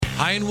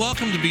Hi, and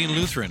welcome to Being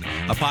Lutheran,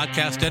 a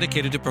podcast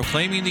dedicated to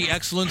proclaiming the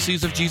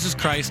excellencies of Jesus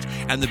Christ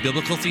and the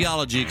biblical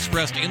theology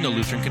expressed in the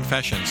Lutheran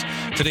Confessions.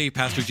 Today,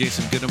 Pastor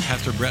Jason Goodham,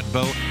 Pastor Brett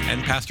Bowe,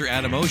 and Pastor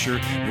Adam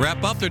Osier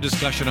wrap up their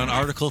discussion on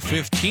Article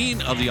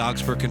 15 of the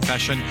Augsburg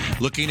Confession,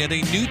 looking at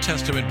a New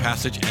Testament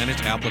passage and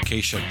its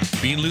application.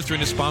 Being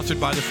Lutheran is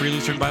sponsored by the Free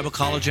Lutheran Bible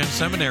College and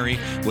Seminary.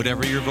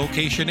 Whatever your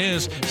vocation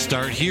is,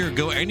 start here,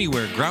 go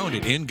anywhere,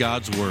 grounded in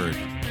God's Word.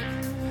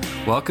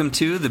 Welcome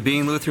to the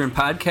Being Lutheran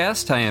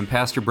podcast. I am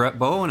Pastor Brett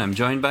Bowe, and I'm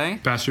joined by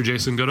Pastor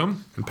Jason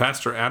Goodham and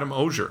Pastor Adam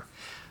Osier.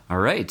 All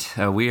right.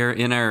 We are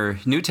in our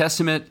New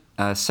Testament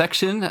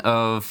section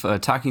of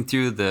talking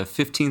through the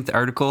 15th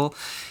article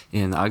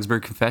in the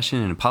Augsburg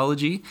Confession and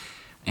Apology.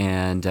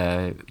 And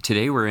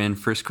today we're in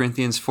 1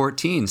 Corinthians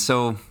 14.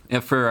 So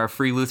for our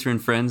Free Lutheran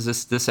friends,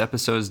 this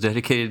episode is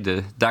dedicated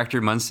to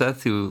Dr.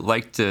 Munseth, who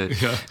liked to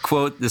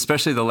quote,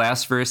 especially the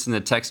last verse in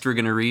the text we're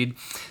going to read.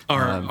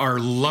 Our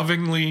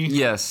lovingly,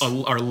 yes,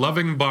 our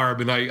loving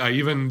Barb, and I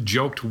even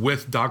joked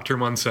with Dr.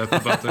 Munseth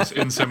about this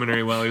in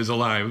seminary while he was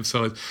alive.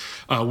 So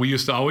we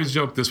used to always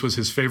joke this was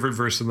his favorite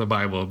verse in the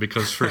Bible,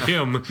 because for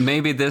him...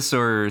 Maybe this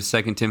or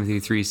 2 Timothy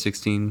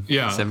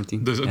 3:16,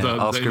 17.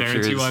 The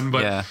inerrancy one.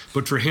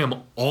 But for him,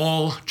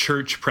 all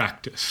church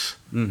practice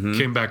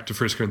came back to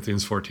 1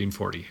 Corinthians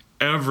 14:40.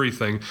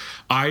 Everything.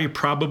 I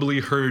probably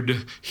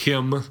heard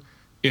him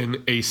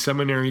in a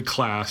seminary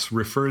class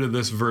refer to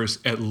this verse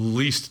at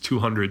least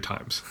 200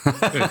 times.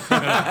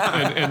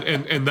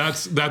 and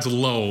that's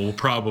low,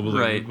 probably.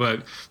 Right.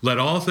 But let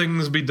all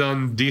things be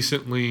done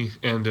decently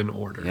and in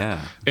order.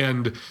 Yeah.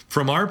 And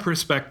from our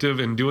perspective,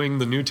 in doing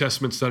the New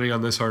Testament study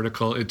on this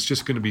article, it's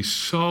just going to be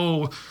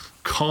so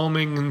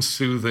calming and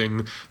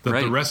soothing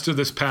that the rest of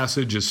this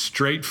passage is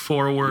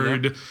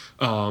straightforward,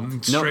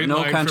 straight no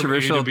line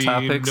controversial from A to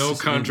B, topics, no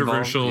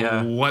controversial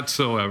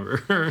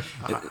whatsoever.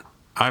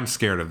 I'm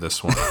scared of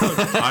this one.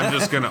 I'm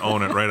just going to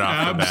own it right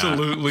off the bat.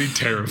 Absolutely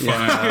terrifying.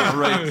 Yeah,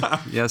 right.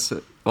 Yes.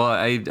 Well,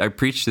 I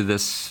preached to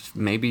this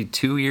maybe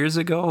 2 years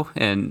ago,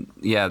 and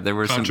there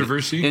were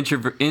controversy?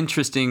 some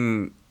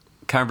interesting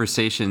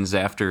conversations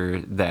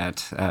after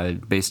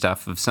that, based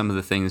off of some of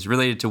the things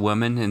related to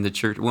women in the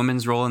church,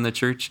 women's role in the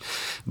church.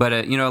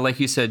 But like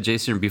you said,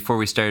 Jason, before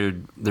we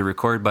started the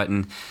record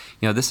button,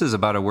 this is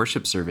about a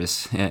worship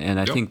service, and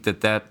I think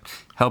that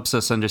helps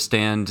us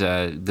understand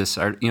this.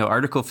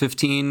 Article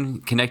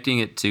 15, connecting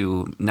it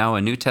to now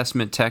a New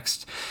Testament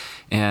text.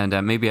 And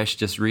maybe I should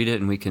just read it,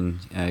 and we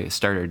can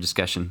start our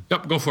discussion.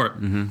 Yep, go for it.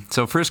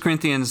 So 1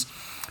 Corinthians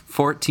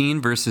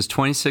 14, verses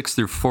 26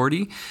 through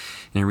 40.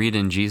 And read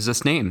in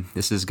Jesus' name.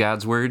 This is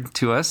God's word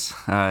to us,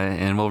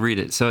 and we'll read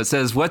it. So it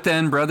says, "What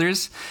then,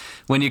 brothers?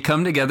 When you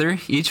come together,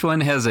 each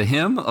one has a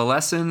hymn, a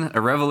lesson, a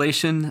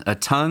revelation, a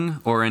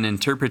tongue, or an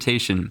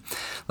interpretation.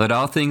 Let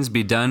all things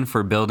be done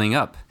for building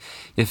up.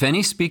 If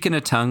any speak in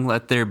a tongue,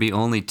 let there be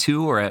only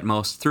 2 or at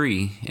most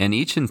 3, and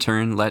each in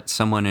turn let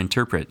someone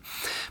interpret.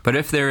 But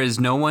if there is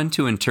no one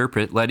to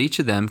interpret, let each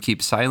of them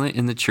keep silent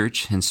in the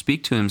church and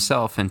speak to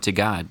himself and to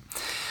God.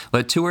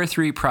 Let 2 or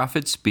 3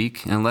 prophets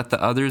speak, and let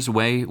the others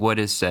weigh what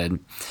is said.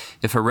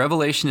 If a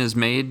revelation is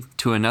made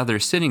to another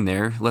sitting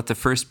there, let the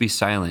first be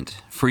silent.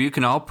 For you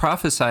can all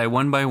prophesy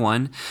one by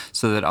one,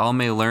 so that all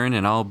may learn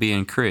and all be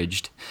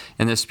encouraged.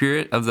 And the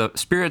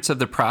spirits of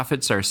the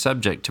prophets are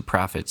subject to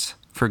prophets.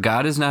 For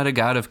God is not a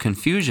God of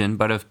confusion,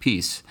 but of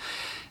peace.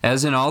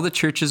 As in all the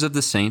churches of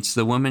the saints,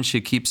 the women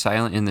should keep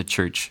silent in the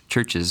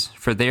churches,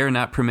 for they are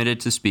not permitted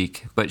to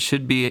speak, but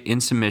should be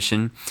in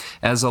submission,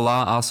 as the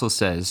law also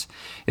says.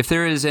 If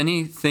there is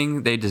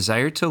anything they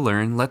desire to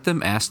learn, let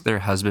them ask their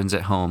husbands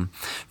at home,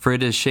 for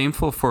it is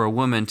shameful for a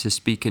woman to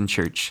speak in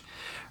church.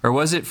 Or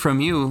was it from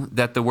you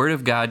that the word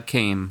of God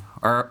came,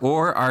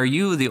 or are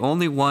you the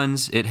only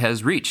ones it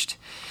has reached?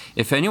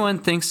 If anyone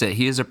thinks that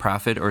he is a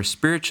prophet or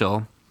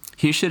spiritual,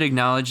 he should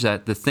acknowledge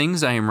that the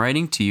things I am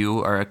writing to you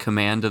are a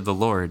command of the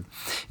Lord.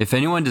 If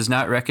anyone does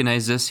not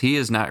recognize this, he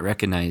is not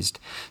recognized.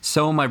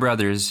 So, my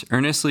brothers,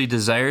 earnestly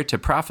desire to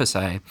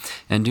prophesy,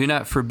 and do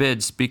not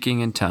forbid speaking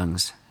in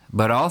tongues.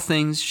 But all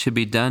things should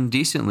be done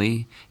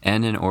decently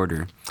and in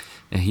order."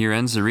 And here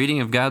ends the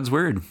reading of God's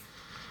Word.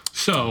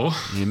 So,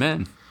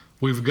 amen.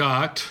 We've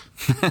got...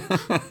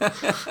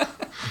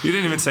 You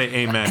didn't even say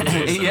amen,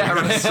 Jason. Yeah,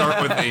 We're going to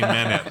start with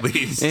amen at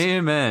least.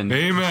 Amen.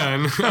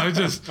 Amen.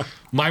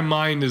 My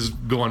mind is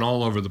going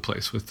all over the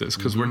place with this,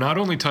 because we're not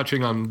only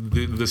touching on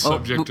the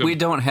subject of... We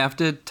don't have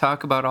to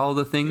talk about all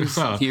the things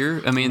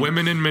here. I mean,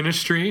 women in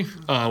ministry,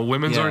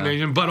 women's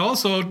ordination, but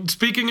also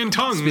speaking in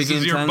tongues. This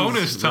is your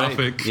bonus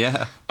topic.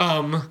 Right.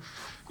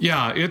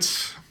 Yeah.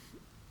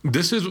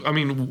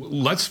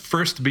 Let's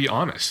first be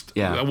honest.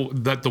 Yeah.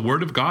 That the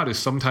Word of God is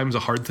sometimes a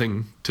hard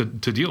thing to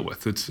deal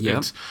with. It's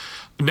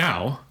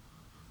now,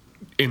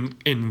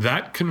 in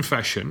that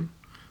confession,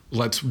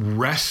 let's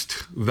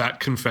wrest that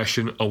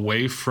confession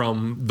away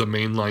from the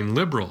mainline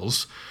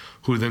liberals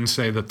who then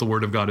say that the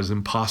Word of God is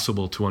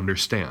impossible to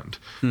understand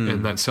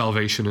and that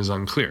salvation is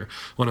unclear.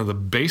 One of the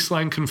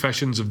baseline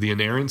confessions of the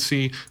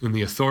inerrancy and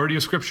the authority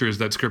of Scripture is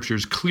that Scripture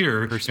is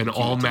clear in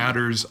all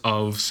matters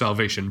of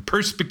salvation.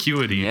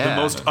 Perspicuity. The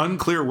most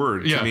unclear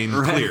word to mean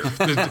clear.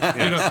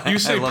 You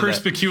say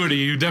perspicuity,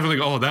 you definitely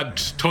go, oh,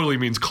 that totally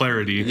means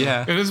clarity.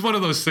 Yeah. And it's one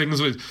of those things,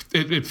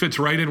 it fits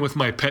right in with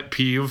my pet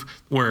peeve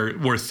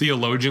where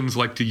theologians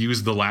like to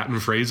use the Latin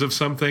phrase of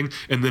something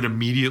and then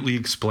immediately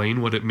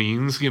explain what it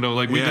means.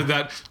 Like we did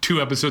that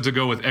 2 episodes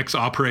ago with ex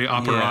opere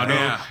operato,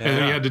 and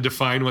then you had to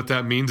define what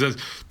that means as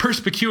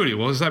perspicuity.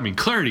 What does that mean?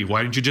 Clarity.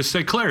 Why didn't you just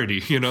say clarity?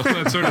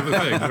 That sort of a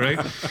thing,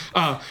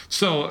 right?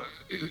 So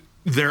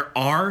there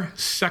are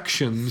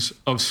sections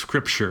of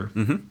Scripture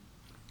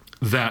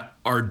that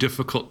are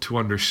difficult to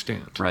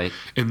understand. Right.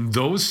 And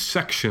those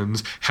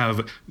sections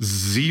have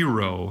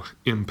zero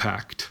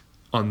impact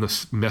on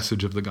the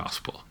message of the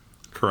gospel.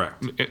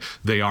 Correct.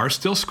 They are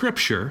still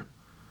Scripture,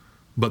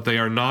 but they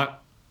are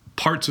not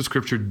parts of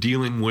Scripture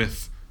dealing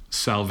with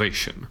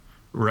salvation,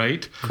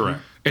 right?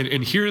 Correct.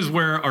 And here's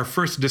where our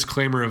first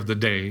disclaimer of the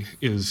day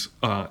is,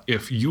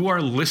 if you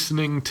are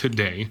listening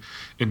today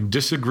and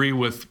disagree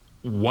with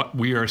what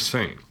we are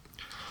saying,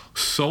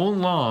 so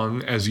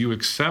long as you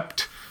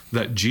accept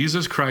that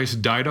Jesus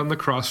Christ died on the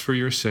cross for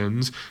your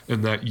sins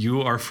and that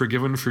you are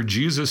forgiven for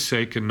Jesus'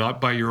 sake and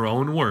not by your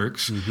own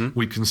works,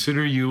 we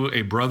consider you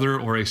a brother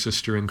or a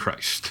sister in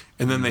Christ.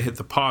 And then they hit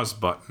the pause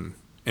button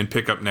and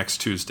pick up next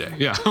Tuesday.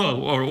 Yeah.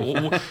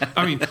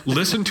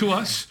 Listen to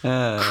us,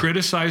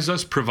 criticize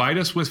us, provide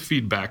us with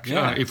feedback.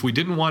 If we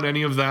didn't want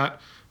any of that,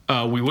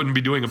 we wouldn't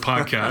be doing a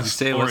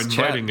podcast or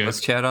inviting it.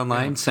 Let's chat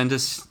online. Send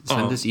us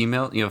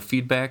email,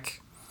 feedback.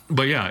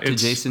 But to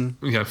Jason.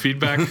 Yeah,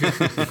 feedback.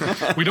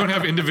 We don't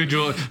have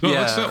individual.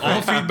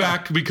 All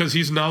feedback, because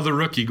he's now the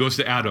rookie, goes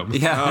to Adam.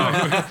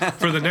 Yeah.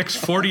 For the next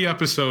 40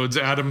 episodes,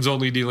 Adam's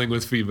only dealing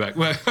with feedback.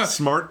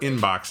 Smart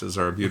inboxes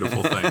are a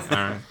beautiful thing. All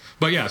right.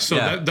 But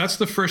that's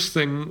the first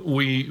thing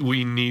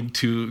we need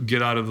to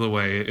get out of the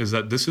way, is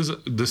that this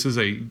is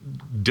a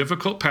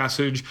difficult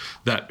passage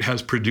that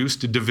has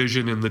produced a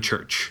division in the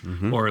church,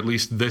 or at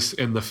least this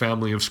in the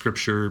family of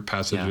Scripture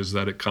passages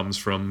that it comes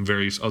from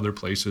various other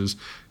places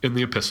in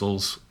the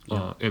epistles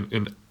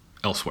and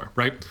elsewhere,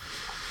 right?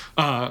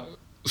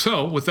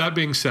 So with that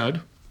being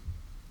said,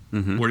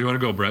 where do you want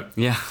to go, Brett?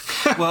 Yeah.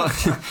 Well,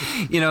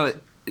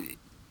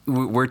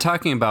 we're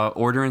talking about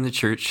order in the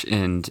church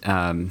and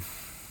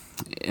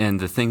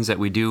the things that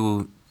we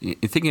do,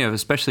 thinking of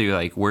especially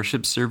like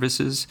worship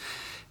services.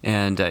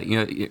 And,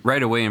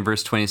 right away in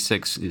verse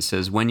 26, it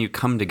says, when you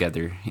come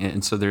together.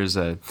 And so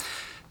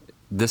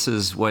this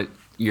is what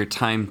your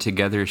time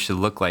together should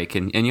look like.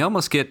 And you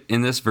almost get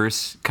in this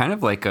verse kind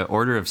of like an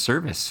order of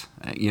service.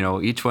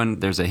 Each one,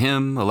 there's a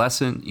hymn, a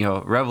lesson,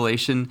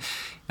 revelation,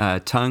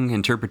 tongue,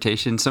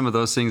 interpretation. Some of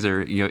those things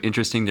are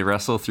interesting to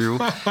wrestle through.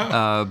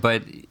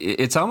 But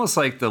it's almost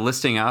like the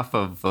listing off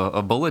of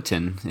a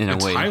bulletin in a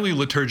way. It's highly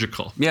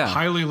liturgical. Yeah.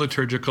 Highly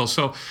liturgical.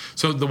 So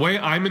the way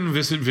I'm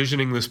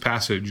envisioning this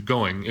passage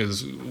going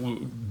is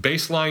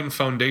baseline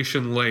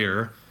foundation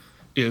layer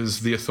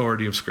is the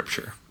authority of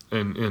Scripture.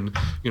 And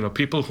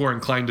people who are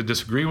inclined to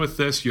disagree with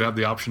this, you have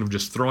the option of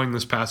just throwing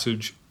this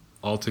passage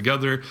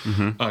altogether.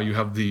 You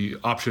have the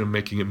option of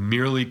making it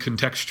merely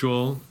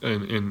contextual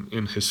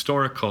and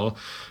historical.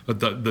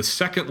 But the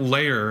second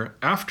layer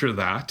after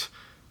that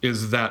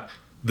is that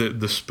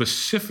the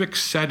specific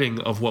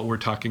setting of what we're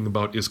talking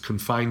about is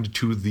confined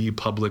to the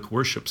public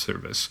worship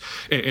service.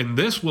 And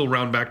this will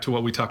round back to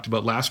what we talked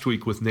about last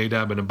week with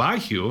Nadab and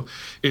Abihu,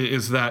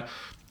 is that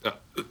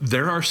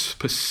there are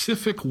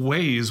specific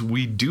ways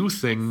we do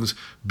things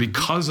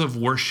because of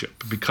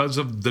worship, because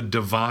of the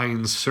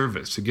divine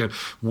service. Again,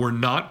 we're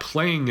not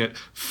playing it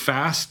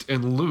fast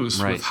and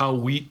loose with how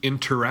we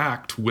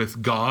interact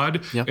with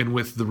God and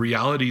with the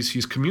realities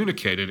He's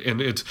communicated. And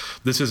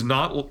this is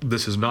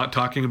not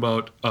talking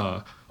about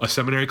a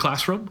seminary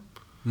classroom.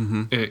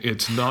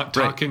 It's not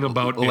talking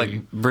about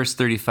like verse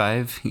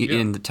 35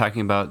 in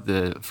talking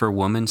about for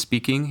woman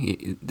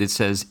speaking. It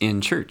says in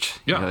church.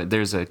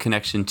 There's a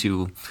connection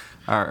to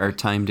our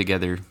time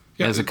together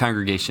as a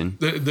congregation.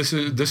 This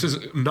is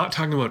not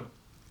talking about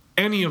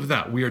any of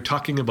that. We are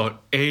talking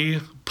about a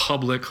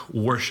public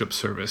worship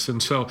service.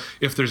 And so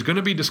if there's going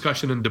to be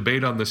discussion and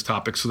debate on this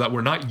topic so that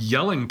we're not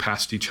yelling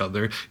past each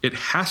other, it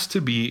has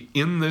to be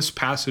in this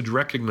passage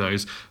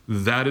recognized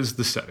that is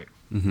the setting,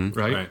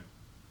 right?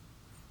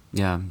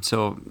 Yeah.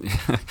 So,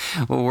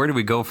 well, where do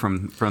we go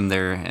from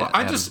there? Well,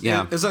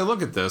 as I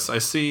look at this, I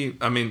see,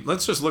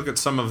 let's just look at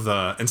some of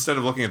instead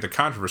of looking at the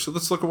controversy,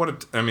 let's look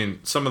at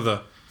some of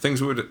the things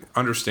we would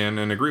understand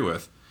and agree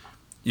with.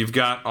 You've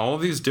got all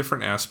of these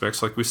different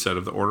aspects, like we said,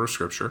 of the order of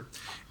Scripture,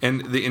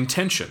 and the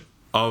intention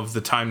of the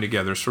time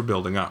together is for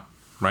building up.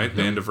 Right?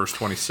 The end of verse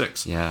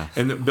 26. Yeah.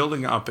 And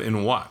building up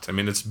in what?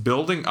 It's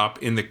building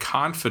up in the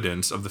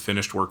confidence of the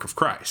finished work of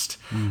Christ.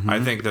 I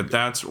think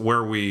that's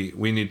where we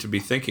need to be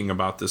thinking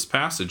about this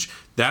passage.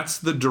 That's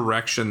the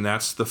direction,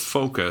 that's the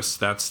focus,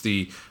 that's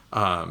the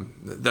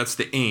that's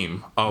the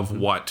aim of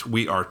what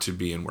we are to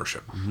be in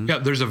worship. Yeah,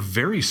 there's a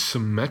very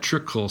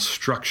symmetrical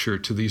structure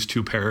to these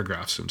two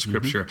paragraphs in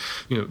Scripture.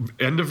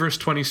 End of verse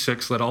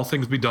 26, let all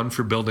things be done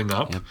for building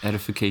up. Yep,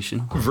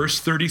 edification. Verse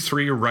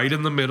 33, right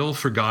in the middle,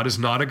 for God is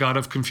not a God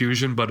of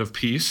confusion, but of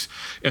peace.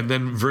 And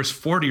then verse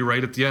 40,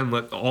 right at the end,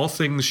 let all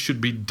things should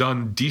be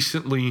done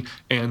decently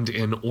and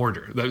in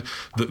order.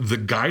 The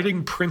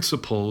guiding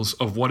principles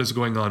of what is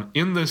going on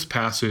in this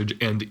passage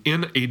and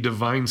in a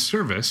divine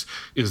service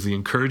is the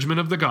encouragement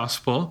of the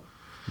gospel,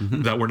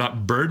 that we're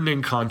not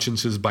burdening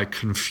consciences by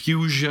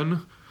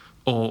confusion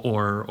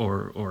or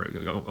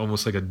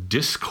almost like a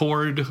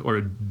discord or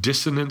a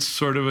dissonance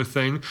sort of a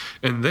thing,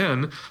 and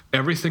then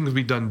everything will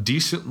be done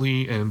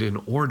decently and in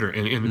order.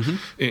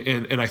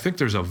 And I think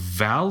there's a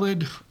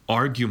valid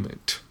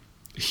argument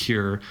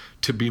here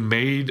to be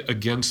made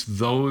against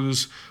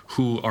those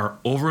who are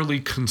overly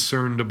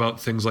concerned about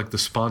things like the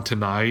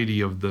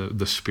spontaneity of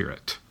the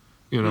Spirit.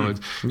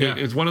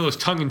 It's one of those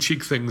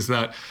tongue-in-cheek things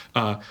that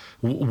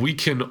we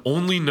can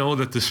only know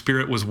that the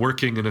Spirit was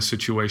working in a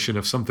situation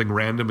if something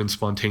random and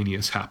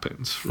spontaneous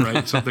happens,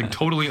 right? Something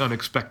totally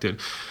unexpected.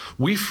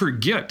 We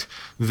forget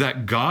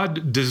that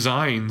God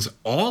designs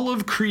all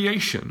of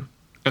creation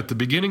at the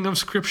beginning of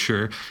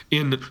Scripture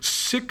in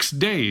 6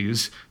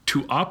 days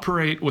to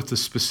operate with a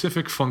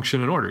specific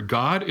function and order.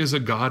 God is a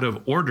God of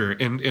order.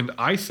 And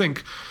I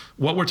think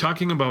what we're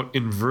talking about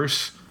in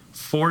verse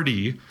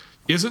 40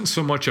 isn't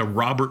so much a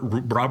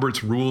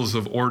Robert's Rules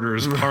of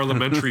Orders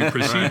parliamentary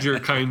procedure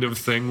kind of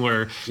thing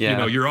where,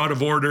 you're out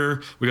of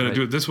order, we got to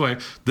do it this way.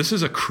 This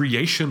is a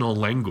creational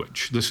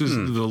language. This is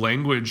the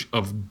language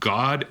of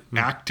God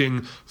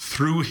acting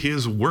through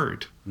his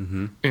word.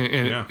 And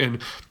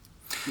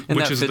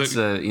which that fits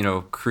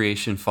the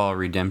creation, fall,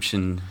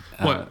 redemption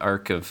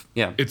arc of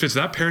It fits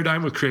that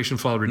paradigm with creation,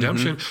 fall,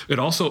 redemption. It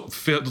also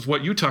fits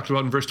what you talked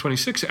about in verse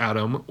 26,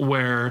 Adam,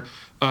 where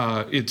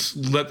it's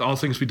let all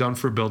things be done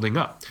for building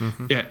up.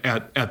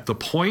 At the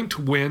point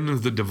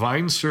when the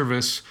divine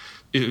service,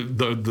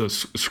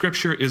 the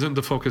Scripture isn't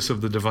the focus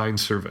of the divine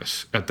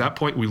service. At that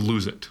point, we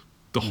lose it.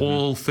 The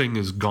whole thing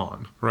is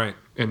gone. Right,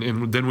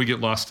 and then we get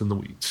lost in the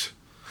weeds.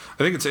 I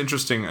think it's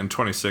interesting in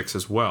 26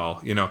 as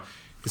well.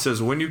 It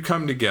says, when you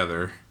come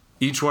together,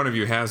 each one of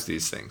you has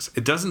these things.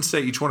 It doesn't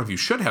say each one of you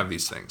should have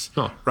these things,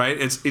 right?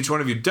 It's each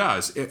one of you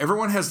does.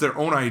 Everyone has their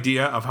own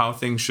idea of how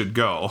things should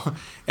go.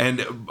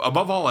 And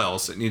above all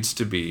else, it needs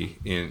to be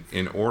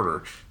in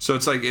order. So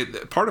it's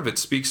like part of it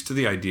speaks to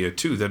the idea,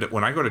 too, that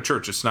when I go to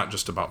church, it's not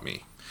just about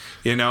me.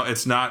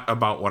 It's not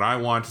about what I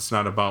want. It's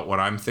not about what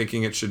I'm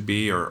thinking it should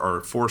be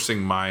or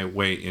forcing my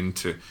way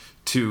into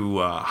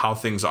how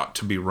things ought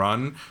to be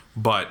run,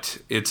 but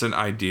it's an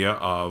idea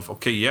of,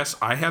 okay, yes,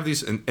 I have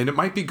these, and it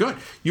might be good.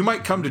 You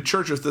might come to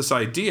church with this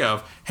idea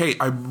of, hey,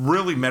 I'm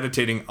really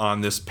meditating on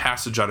this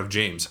passage out of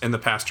James, and the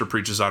pastor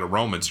preaches out of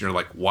Romans, and you're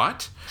like,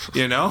 what?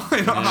 How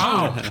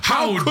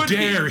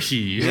dare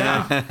he?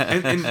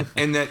 Yeah.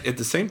 and that at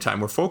the same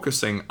time, we're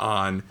focusing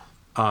on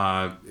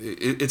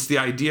it's the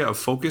idea of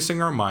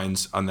focusing our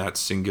minds on that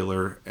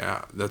singular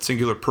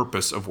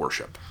purpose of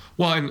worship.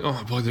 Well,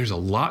 and there's a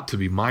lot to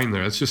be mined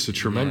there. That's just a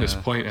tremendous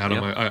point,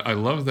 Adam. Yep. I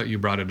love that you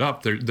brought it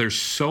up. There's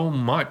so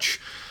much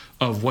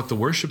of what the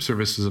worship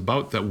service is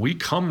about that we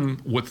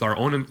come with our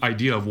own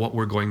idea of what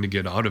we're going to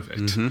get out of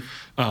it,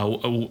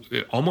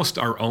 almost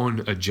our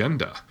own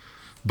agenda.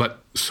 But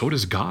so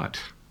does God.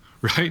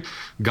 Right?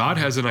 God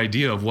has an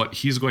idea of what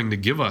he's going to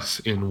give us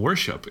in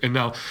worship. And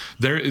now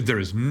there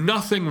is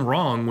nothing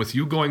wrong with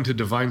you going to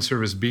divine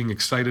service being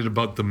excited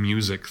about the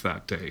music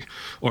that day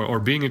or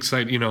being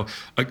excited.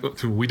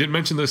 We didn't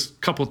mention this a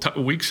couple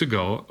weeks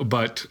ago,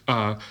 but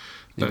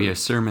maybe a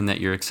sermon that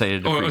you're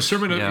excited about. Or a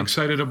sermon I'm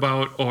excited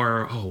about,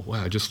 or,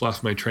 I just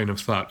lost my train of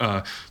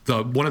thought.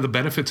 One of the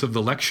benefits of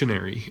the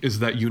lectionary is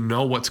that you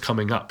know what's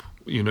coming up.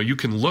 You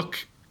can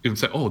look and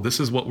say,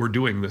 this is what we're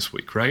doing this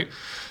week, right?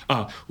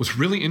 What's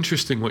really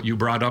interesting what you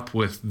brought up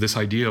with this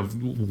idea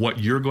of what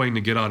you're going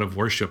to get out of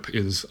worship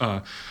is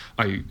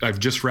I've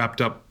just wrapped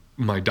up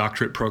my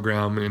doctorate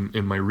program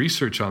in my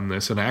research on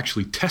this, and I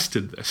actually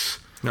tested this.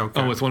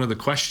 Okay. With one of the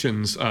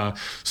questions.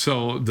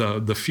 So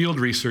the field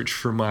research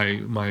for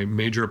my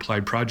major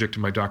applied project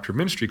in my doctorate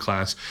ministry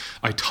class,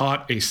 I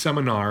taught a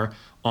seminar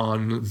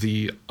on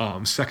the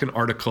second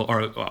article,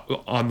 or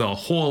on the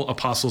whole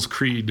Apostles'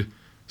 Creed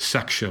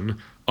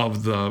section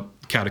of the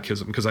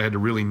catechism, because I had to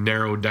really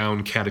narrow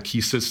down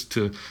catechesis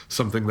to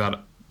something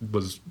that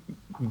was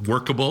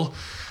workable.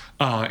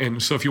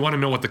 And so if you want to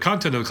know what the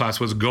content of the class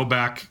was, go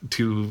back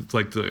to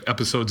like the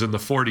episodes in the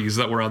 40s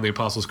that were on the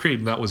Apostles' Creed,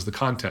 and that was the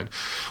content.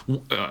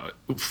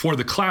 For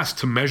the class,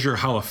 to measure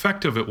how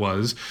effective it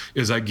was,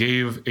 is I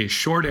gave a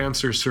short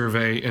answer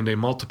survey and a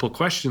multiple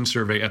question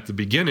survey at the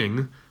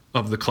beginning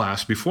of the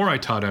class before I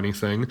taught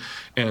anything,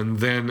 and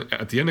then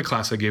at the end of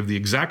class I gave the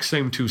exact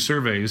same two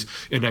surveys,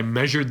 and I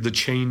measured the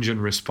change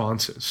in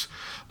responses.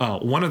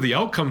 One of the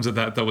outcomes of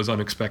that was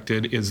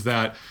unexpected is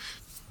that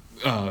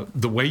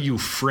the way you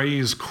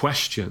phrase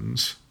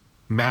questions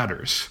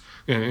matters.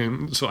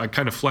 And so I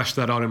kind of fleshed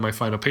that out in my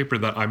final paper,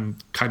 that I'm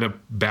kind of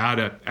bad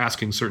at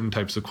asking certain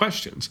types of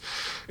questions.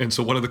 And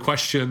so one of the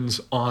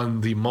questions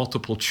on the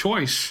multiple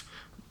choice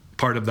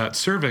part of that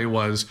survey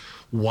was,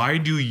 why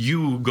do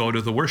you go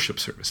to the worship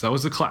service? That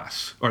was the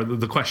class, or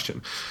the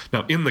question.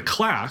 Now, in the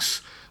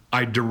class,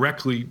 I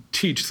directly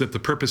teach that the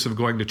purpose of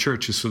going to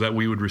church is so that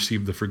we would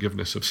receive the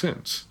forgiveness of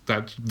sins.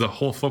 That's the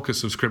whole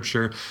focus of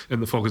Scripture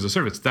and the focus of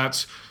service.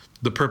 That's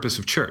the purpose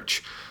of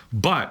church.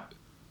 But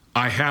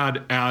I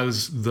had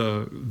as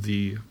the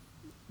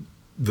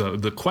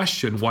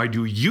question, why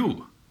do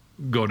you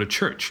go to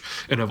church?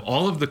 And of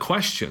all of the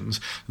questions,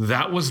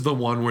 that was the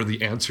one where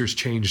the answers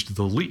changed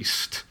the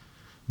least,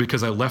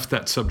 because I left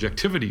that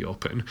subjectivity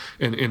open.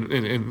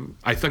 And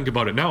I think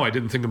about it now. I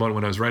didn't think about it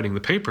when I was writing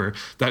the paper.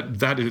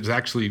 That is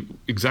actually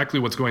exactly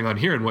what's going on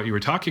here. And what you were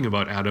talking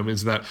about, Adam,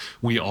 is that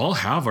we all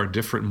have our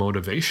different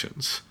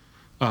motivations.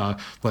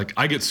 Like,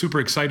 I get super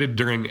excited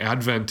during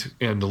Advent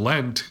and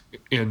Lent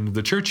in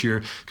the church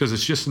year because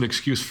it's just an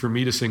excuse for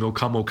me to sing "O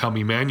Come,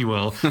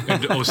 Emmanuel"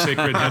 and "O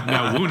Sacred Head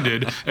Now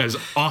Wounded" as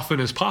often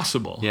as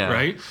possible,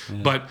 right?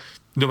 Yeah. But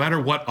no matter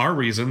what our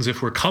reasons,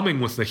 if we're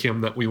coming with the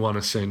hymn that we want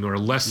to sing, or a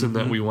lesson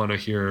that we want to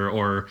hear,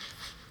 or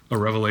a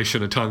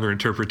revelation, a tongue, or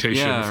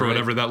interpretation for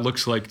whatever that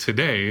looks like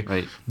today,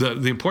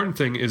 the important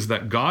thing is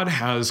that God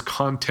has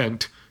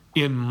content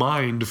in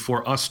mind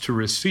for us to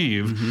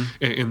receive,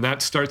 and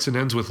that starts and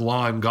ends with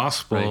law and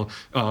gospel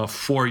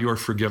for your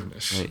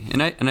forgiveness. Right.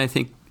 And I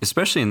think,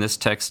 especially in this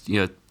text,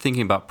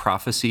 thinking about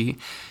prophecy,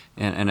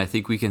 and I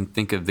think we can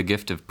think of the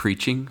gift of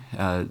preaching,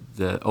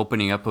 the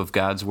opening up of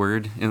God's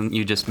word. And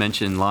you just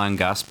mentioned law and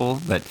gospel,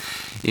 but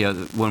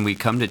when we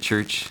come to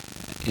church,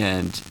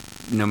 and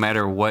no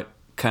matter what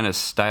kind of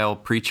style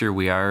preacher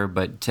we are,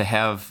 but to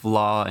have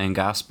law and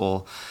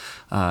gospel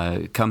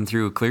come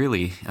through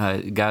clearly,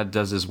 God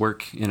does his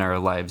work in our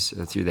lives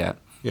through that.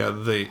 Yeah,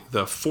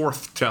 the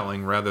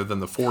forth-telling rather than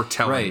the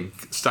foretelling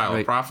style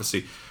of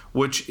prophecy,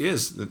 which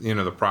is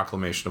the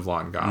proclamation of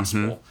law and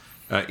gospel.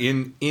 If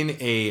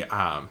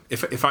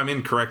I'm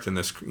incorrect in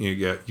this,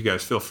 you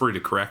guys feel free to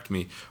correct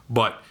me,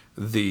 but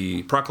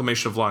the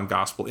proclamation of law and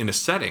gospel in a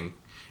setting,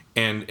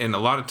 and a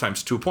lot of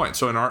times to a point.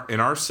 So in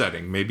our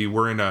setting, maybe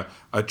we're in a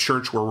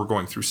church where we're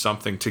going through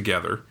something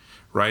together,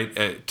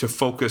 right? To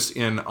focus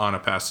in on a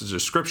passage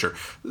of Scripture.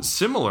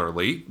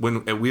 Similarly,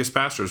 when we as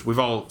pastors, we've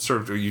all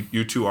served.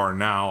 You two are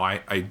now.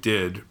 I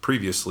did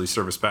previously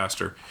serve as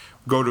pastor.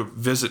 Go to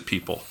visit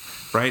people.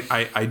 Right,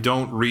 I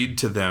don't read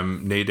to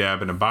them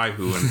Nadab and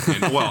Abihu,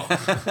 and well,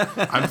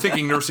 I'm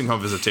thinking nursing home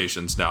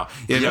visitations now.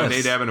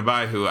 Nadab and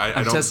Abihu.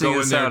 I don't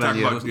go in there and talk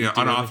about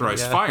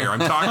unauthorized fire. I'm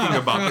talking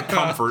about the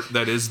comfort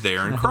that is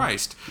there in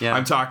Christ.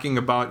 I'm talking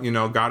about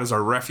God is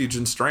our refuge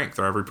and strength,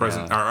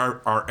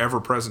 our ever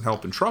present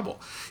help in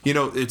trouble.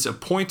 It's a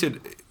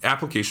pointed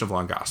application of law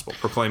and gospel,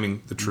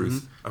 proclaiming the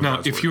truth. Of now,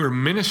 God's if word. you are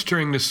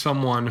ministering to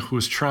someone who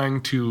is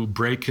trying to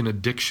break an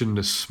addiction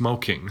to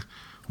smoking,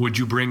 would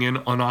you bring in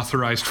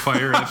unauthorized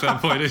fire at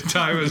that point in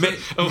time?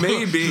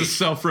 Maybe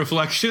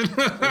self-reflection.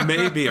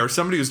 Maybe, or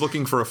somebody who's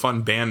looking for a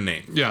fun band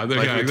name. We talked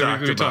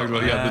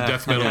about the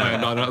death metal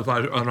band,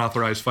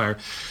 unauthorized fire.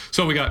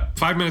 So we got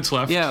 5 minutes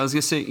left. Yeah, I was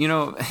gonna say,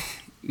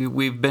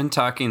 we've been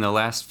talking the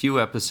last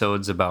few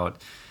episodes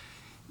about,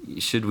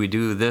 should we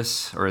do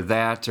this or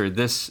that, or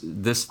this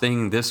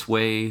thing this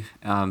way?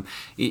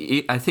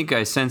 I think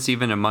I sense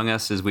even among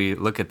us as we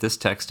look at this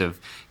text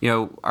of,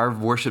 our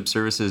worship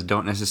services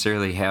don't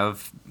necessarily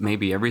have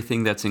maybe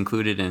everything that's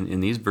included in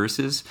these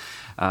verses,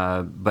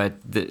 but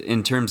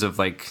in terms of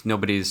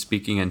nobody's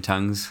speaking in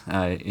tongues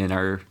in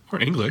our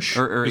or English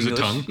or is English.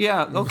 A tongue.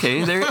 Yeah,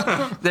 okay,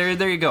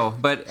 there you go.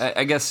 But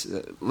I guess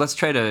let's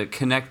try to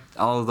connect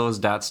all of those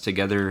dots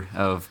together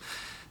of.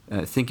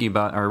 Thinking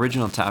about our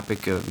original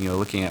topic of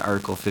looking at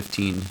Article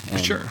 15.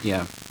 Sure.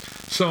 Yeah.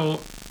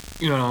 So,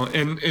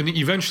 and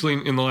eventually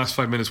in the last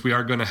 5 minutes we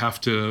are going to have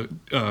to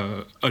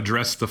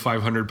address the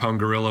 500-pound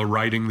gorilla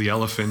riding the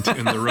elephant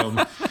in the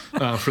room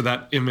for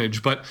that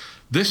image. But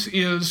this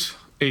is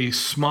a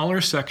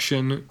smaller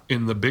section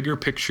in the bigger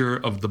picture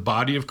of the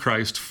body of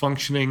Christ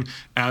functioning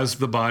as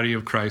the body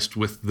of Christ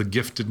with the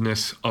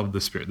giftedness of the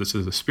Spirit. This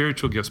is a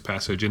spiritual gifts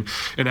passage. And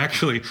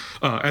actually,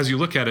 as you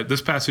look at it,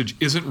 this passage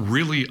isn't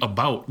really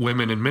about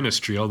women in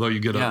ministry, although you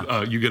get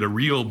a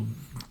real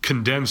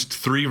condensed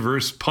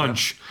 3-verse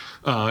punch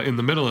in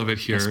the middle of it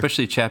here.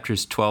 Especially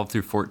chapters 12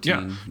 through 14.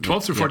 Yeah,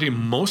 12 through 14,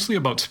 mostly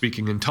about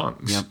speaking in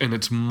tongues. Yep. And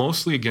it's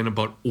mostly, again,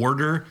 about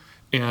order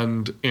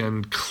and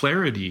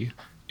clarity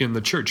in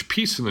the church,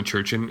 peace in the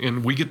church.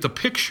 And we get the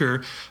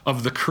picture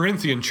of the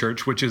Corinthian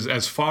church, which is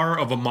as far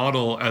of a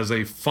model as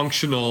a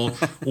functional,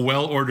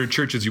 well-ordered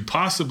church as you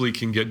possibly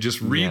can get. Just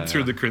read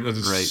through the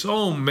Corinthians. There's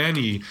so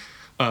many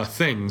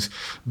things.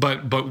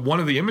 But one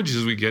of the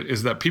images we get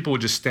is that people would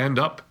just stand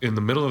up in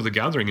the middle of the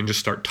gathering and just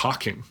start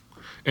talking.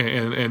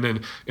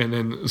 And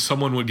then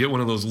someone would get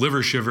one of those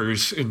liver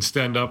shivers and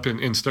stand up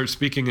and start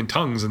speaking in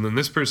tongues, and then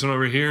this person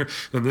over here,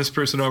 and this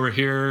person over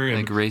here, and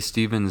like Ray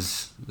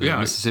Stevens, the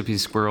Mississippi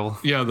Squirrel.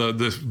 Yeah,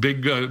 the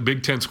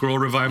Big Tent Squirrel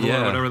Revival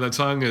or whatever that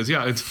song is.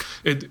 Yeah,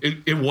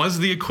 it was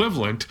the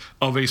equivalent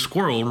of a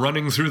squirrel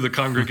running through the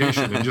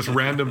congregation and just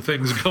random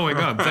things going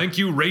on. Thank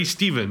you, Ray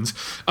Stevens.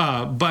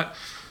 But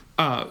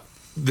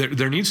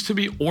there needs to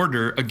be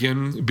order,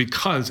 again,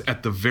 because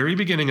at the very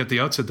beginning, at the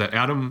outset, that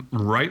Adam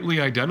rightly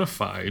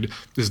identified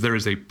is there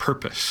is a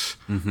purpose.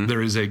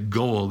 There is a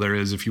goal. There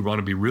is, if you want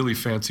to be really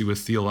fancy with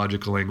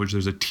theological language,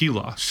 there's a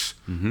telos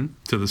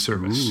to the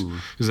service.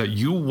 Is that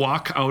you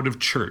walk out of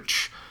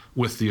church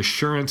with the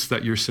assurance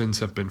that your sins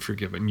have been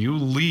forgiven. You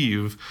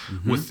leave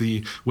with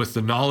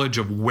the knowledge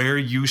of where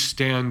you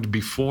stand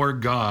before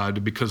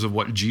God because of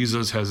what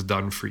Jesus has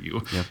done for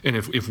you. Yep. And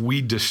if we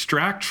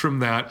distract from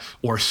that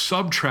or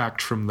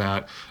subtract from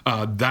that,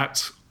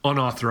 that's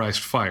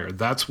unauthorized fire.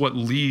 That's what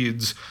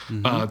leads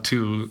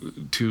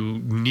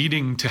to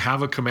needing to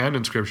have a command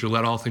in Scripture,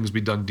 let all things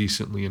be done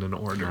decently and in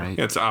order. Right.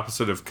 It's the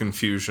opposite of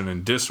confusion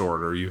and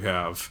disorder. You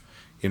have,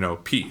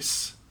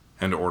 peace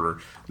and order.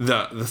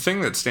 The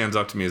thing that stands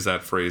out to me is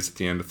that phrase at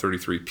the end of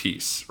 33,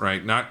 peace,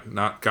 right?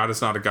 Not God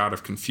is not a God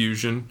of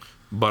confusion,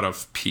 but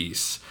of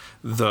peace.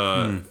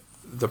 The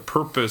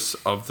purpose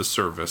of the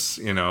service,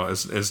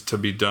 is to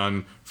be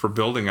done for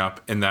building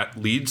up, and that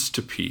leads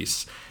to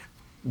peace.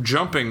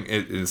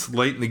 It's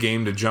late in the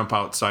game to jump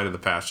outside of the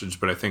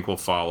passage, but I think we'll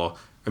follow.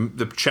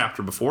 The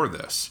chapter before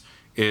this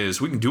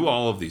is we can do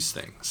all of these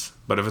things,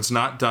 but if it's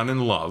not done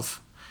in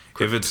love,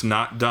 if it's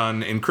not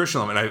done in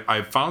Christian love, and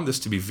I found this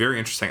to be very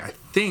interesting. I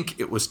think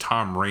it was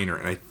Tom Rainer,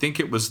 and I think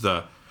it was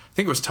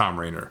Tom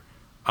Rainer.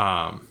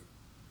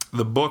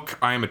 The book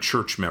I Am a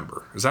Church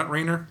Member. Is that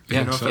Rainer? Do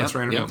you know if that's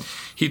Rainer? Yeah.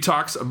 He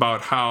talks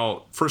about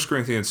how 1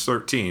 Corinthians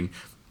 13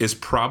 is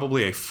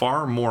probably a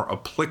far more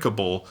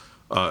applicable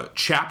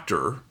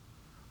chapter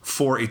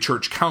for a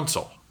church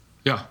council.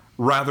 Yeah.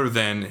 Rather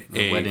than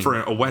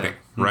a wedding,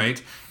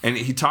 right? And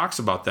he talks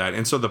about that.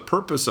 And so the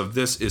purpose of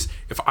this is,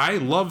 if I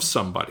love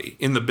somebody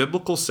in the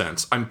biblical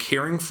sense, I'm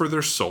caring for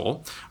their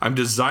soul, I'm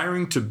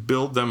desiring to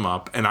build them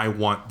up, and I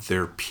want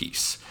their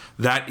peace.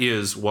 That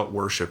is what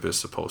worship is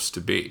supposed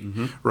to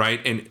be, right?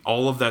 And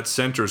all of that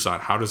centers on,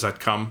 how does that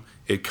come?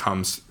 It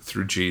comes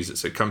through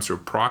Jesus. It comes through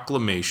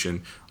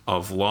proclamation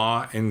of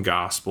law and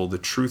gospel, the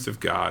truth of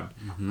God,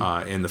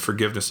 and the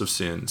forgiveness of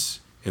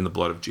sins in the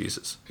blood of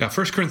Jesus. Yeah,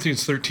 1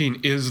 Corinthians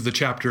 13 is the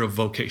chapter of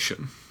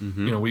vocation.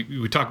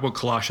 We talk about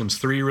Colossians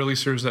 3 really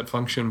serves that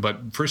function,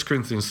 but 1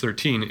 Corinthians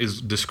 13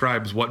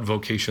 describes what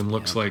vocation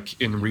looks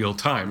like in real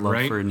time, Love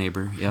right? for a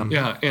neighbor,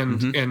 Yeah,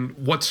 and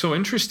what's so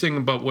interesting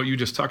about what you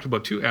just talked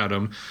about too,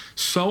 Adam,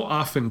 so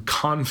often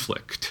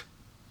conflict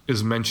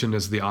is mentioned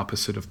as the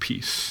opposite of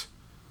peace,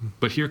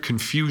 but here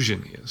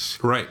confusion is.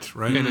 Right.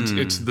 And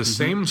it's the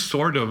same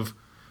sort of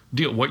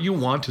deal. What you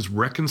want is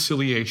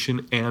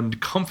reconciliation and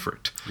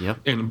comfort.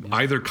 And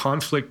either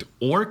conflict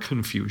or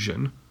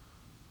confusion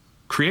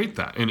create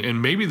that.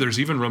 And maybe there's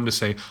even room to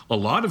say a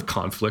lot of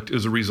conflict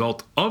is a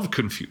result of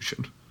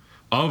confusion,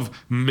 of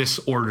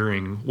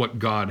misordering what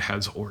God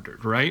has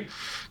ordered, right?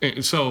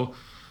 And so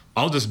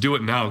I'll just do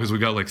it now because we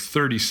got like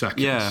 30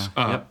 seconds.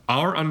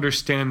 Our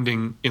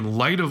understanding, in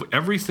light of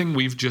everything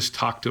we've just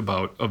talked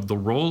about of the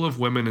role of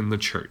women in the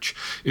church,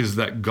 is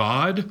that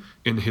God,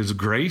 in his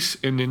grace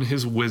and in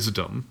his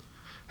wisdom,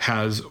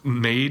 has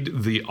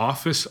made the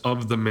office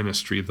of the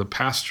ministry, the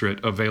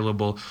pastorate,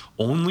 available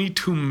only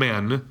to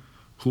men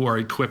who are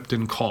equipped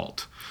and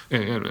called.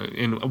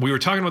 And we were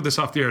talking about this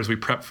off the air as we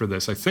prep for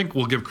this. I think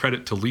we'll give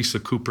credit to Lisa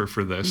Cooper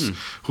for this,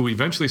 who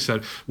eventually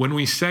said, when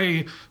we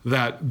say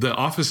that the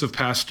office of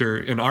pastor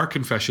in our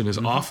confession is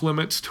off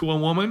limits to a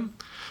woman,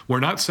 we're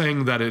not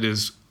saying that it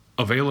is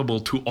available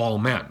to all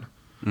men.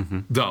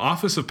 The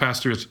office of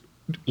pastor is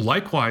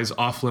likewise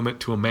off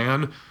limit to a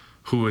man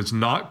who is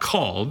not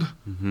called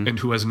and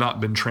who has not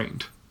been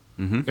trained.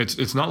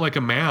 It's not like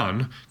a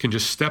man can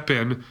just step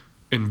in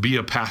and be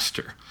a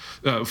pastor.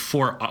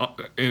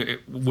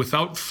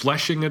 Without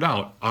fleshing it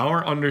out,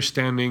 our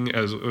understanding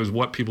as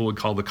what people would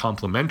call the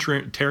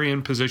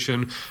complementarian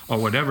position or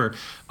whatever,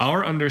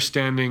 our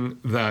understanding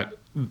that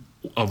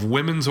of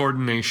women's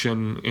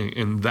ordination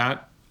in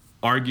that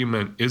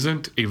argument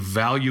isn't a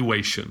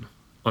valuation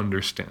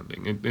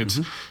understanding.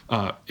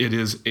 It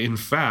is in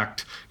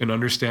fact an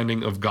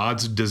understanding of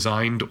God's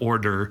designed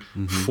order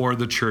for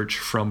the church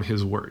from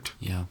his word.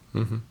 Yeah.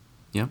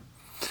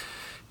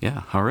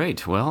 All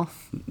right. Well,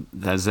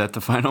 is that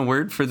the final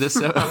word for this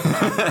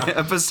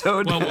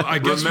episode? Well, I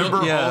guess remember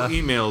all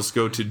emails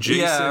go to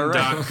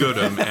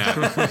jason.goodham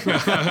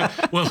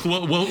at...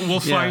 We'll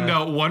find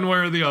out one way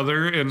or the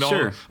other, and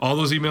all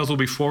those emails will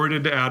be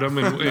forwarded to Adam,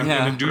 and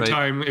in due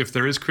time, if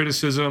there is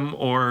criticism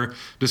or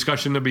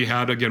discussion to be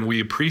had, again, we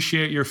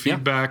appreciate your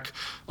feedback.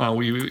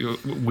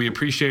 We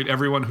appreciate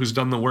everyone who's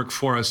done the work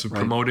for us of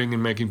promoting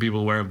and making people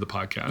aware of the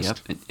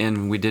podcast.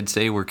 And we did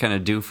say we're kind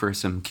of due for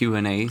some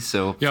Q&A,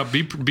 so... Yeah,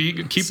 be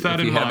keep that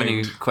in mind. If you have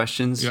any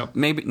questions,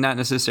 maybe not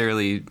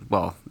necessarily,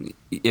 well,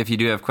 if you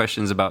do have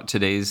questions about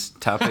today's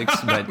topics,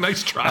 but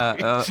nice try.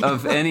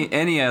 Of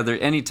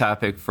any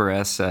topic for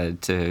us,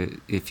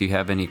 if you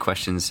have any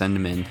questions, send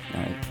them in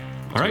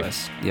to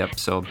us. Yep.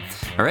 So,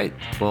 all right.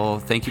 Well,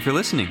 thank you for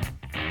listening.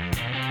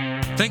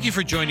 Thank you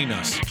for joining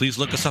us. Please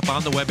look us up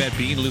on the web at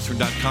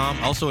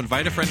beinglutheran.com. Also,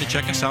 invite a friend to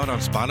check us out on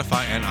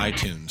Spotify and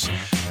iTunes.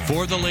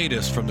 For the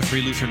latest from the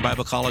Free Lutheran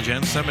Bible College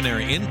and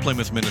Seminary in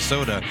Plymouth,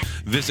 Minnesota,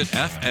 visit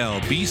flbc.edu.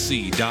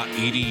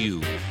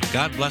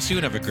 God bless you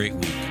and have a great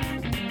week.